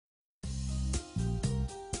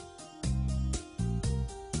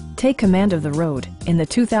Take command of the road in the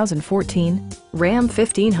 2014 Ram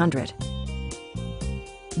 1500.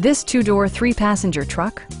 This two-door, three-passenger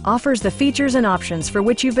truck offers the features and options for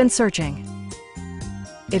which you've been searching.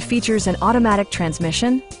 It features an automatic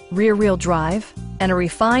transmission, rear-wheel drive, and a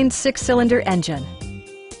refined six-cylinder engine.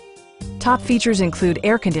 Top features include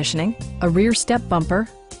air conditioning, a rear step bumper,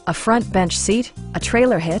 a front bench seat, a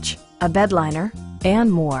trailer hitch, a bedliner,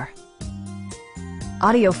 and more.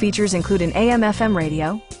 Audio features include an AM/FM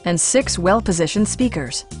radio and 6 well-positioned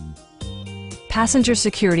speakers. Passenger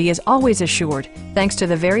security is always assured thanks to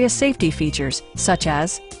the various safety features such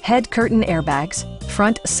as head curtain airbags,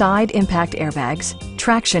 front side impact airbags,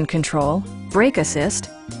 traction control, brake assist,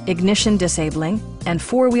 ignition disabling, and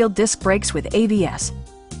four-wheel disc brakes with ABS.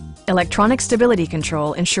 Electronic stability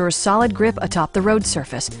control ensures solid grip atop the road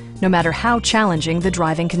surface, no matter how challenging the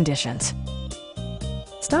driving conditions.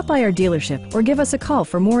 Stop by our dealership or give us a call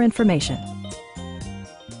for more information.